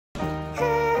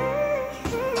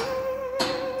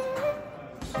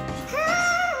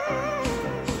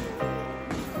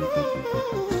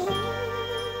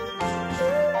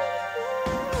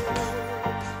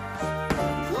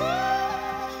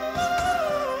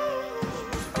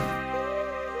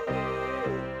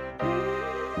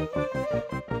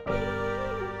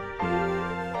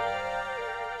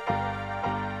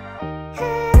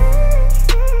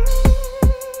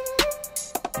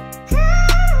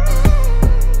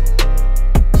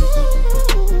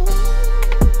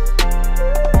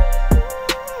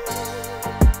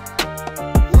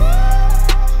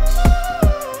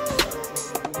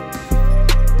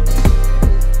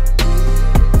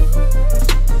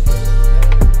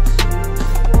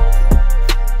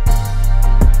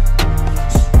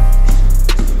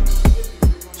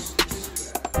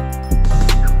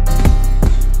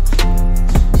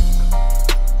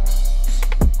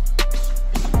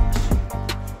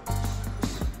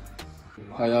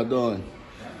How y'all doing?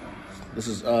 This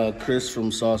is Chris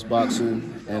from Sauce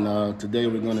Boxing, and today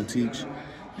we're going to teach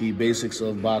the basics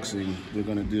of boxing. We're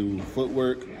going to do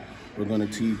footwork. We're going to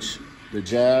teach the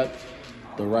jab,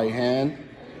 the right hand,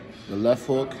 the left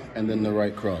hook, and then the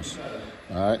right cross.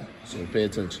 All right, so pay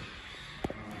attention.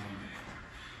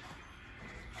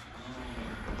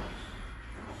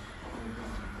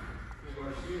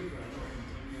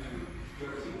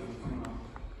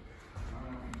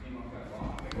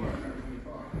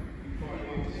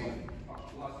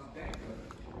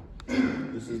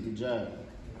 This is the jab.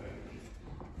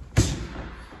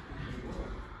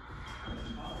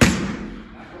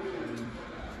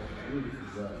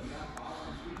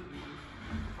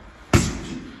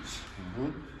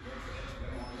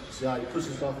 See how he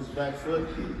pushes off his back foot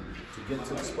to get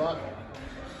to the spot?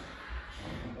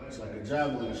 It's like a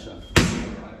javelin shot.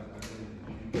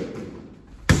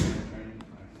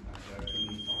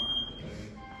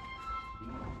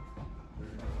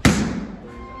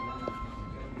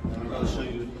 I'm going to show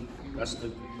you, that's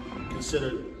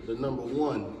considered the number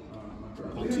one.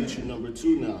 I'm going to teach you number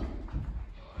two now.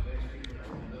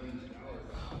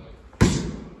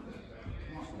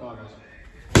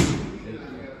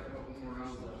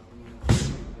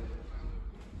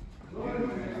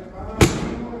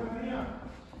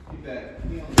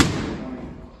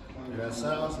 That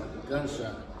sounds like a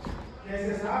gunshot.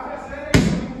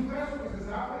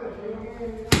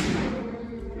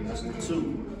 That's the two.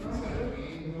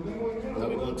 Now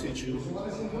we're going to teach you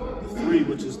the three,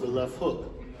 which is the left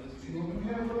hook.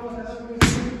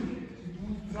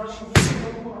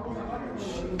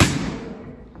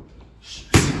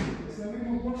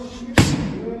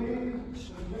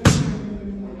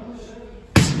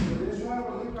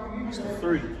 That's the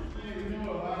three.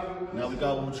 Now we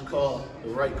got what you call the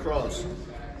right cross.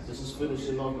 This is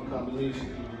finishing off the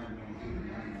combination.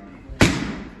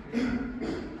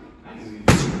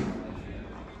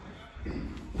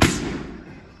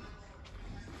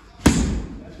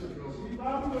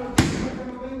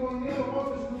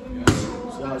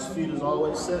 See how his feet is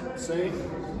always set, same?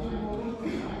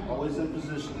 Always in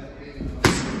position.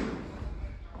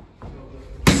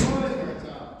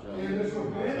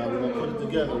 Now we're going to put it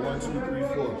together. 1, 2, 3,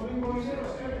 4.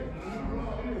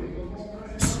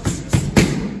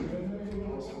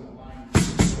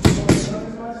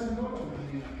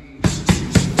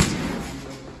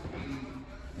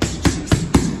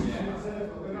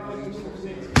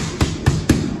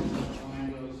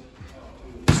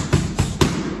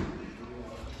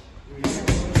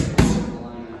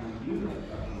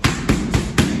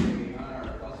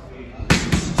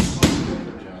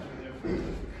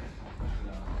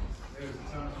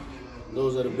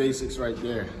 Those are the basics right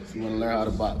there if you want to learn how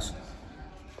to box.